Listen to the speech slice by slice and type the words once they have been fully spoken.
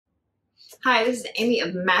Hi, this is Amy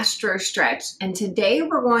of Mastro Stretch, and today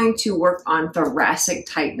we're going to work on thoracic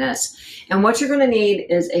tightness. And what you're going to need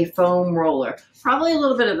is a foam roller, probably a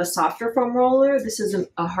little bit of a softer foam roller. This is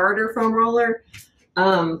a harder foam roller,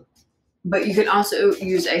 but you can also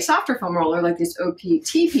use a softer foam roller like this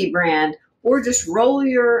OPTP brand, or just roll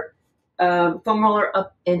your foam roller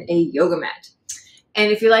up in a yoga mat.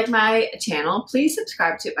 And if you like my channel, please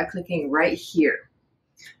subscribe to it by clicking right here.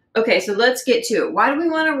 Okay, so let's get to it. Why do we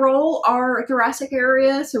want to roll our thoracic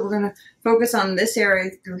area? So we're going to focus on this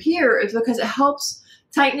area through here is because it helps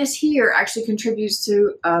tightness here actually contributes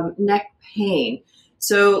to neck pain.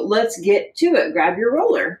 So let's get to it. Grab your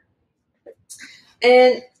roller.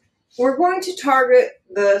 And we're going to target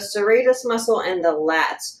the serratus muscle and the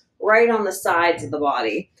lats right on the sides of the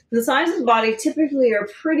body. The sides of the body typically are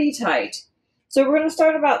pretty tight. So we're going to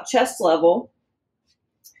start about chest level.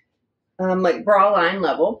 Like bra line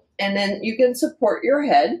level, and then you can support your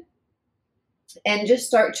head and just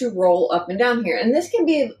start to roll up and down here. And this can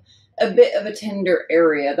be a bit of a tender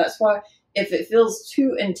area. That's why if it feels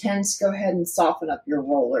too intense, go ahead and soften up your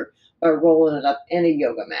roller by rolling it up in a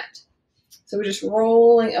yoga mat. So we're just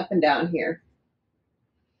rolling up and down here.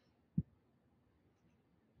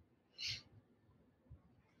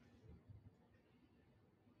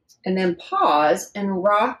 And then pause and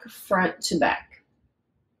rock front to back.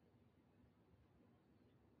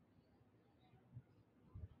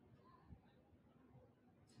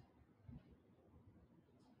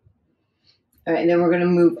 All right, and then we're going to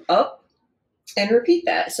move up and repeat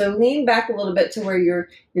that. So lean back a little bit to where you're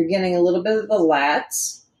getting a little bit of the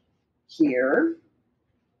lats here.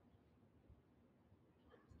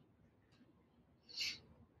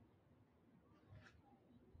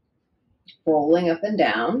 Rolling up and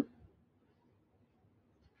down.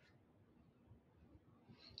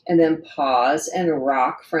 And then pause and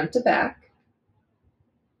rock front to back.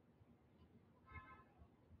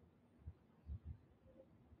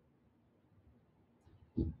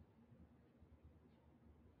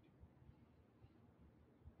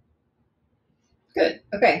 Good.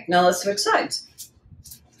 Okay, now let's switch sides.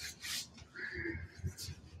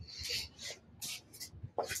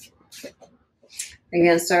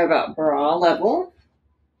 Again, start about bra level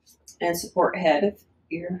and support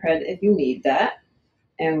your head if you need that,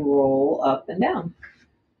 and roll up and down.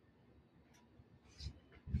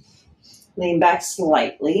 Lean back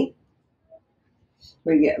slightly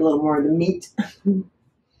where you get a little more of the meat.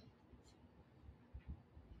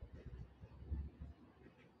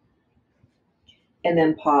 And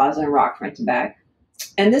then pause and rock front to back.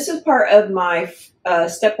 And this is part of my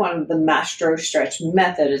step one of the Mastro Stretch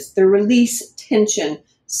method. It's the release tension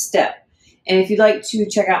step. And if you'd like to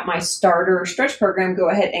check out my starter stretch program, go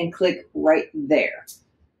ahead and click right there.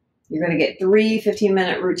 You're going to get 3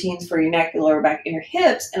 15-minute routines for your neck, your lower back, and your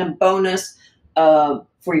hips, and a bonus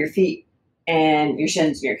for your feet and your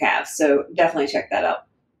shins and your calves. So definitely check that out.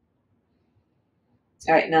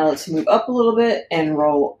 All right, now let's move up a little bit and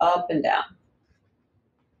roll up and down.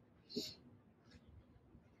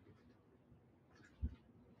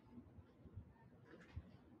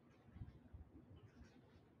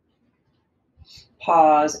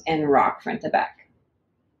 Pause and rock front to back.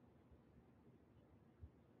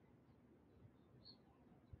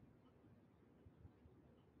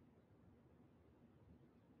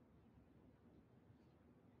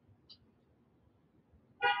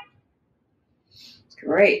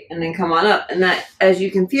 Great, and then come on up. And that, as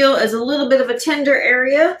you can feel, is a little bit of a tender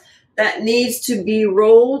area that needs to be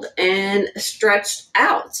rolled and stretched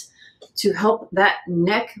out to help that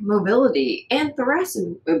neck mobility and thoracic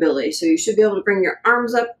mobility. So you should be able to bring your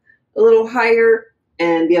arms up a little higher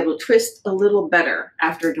and be able to twist a little better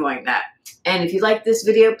after doing that. And if you like this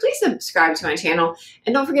video, please subscribe to my channel,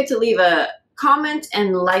 and don't forget to leave a comment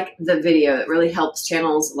and like the video. It really helps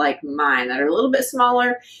channels like mine that are a little bit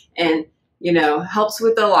smaller and, you know, helps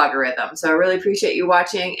with the logarithm. So I really appreciate you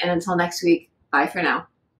watching, and until next week, bye for now.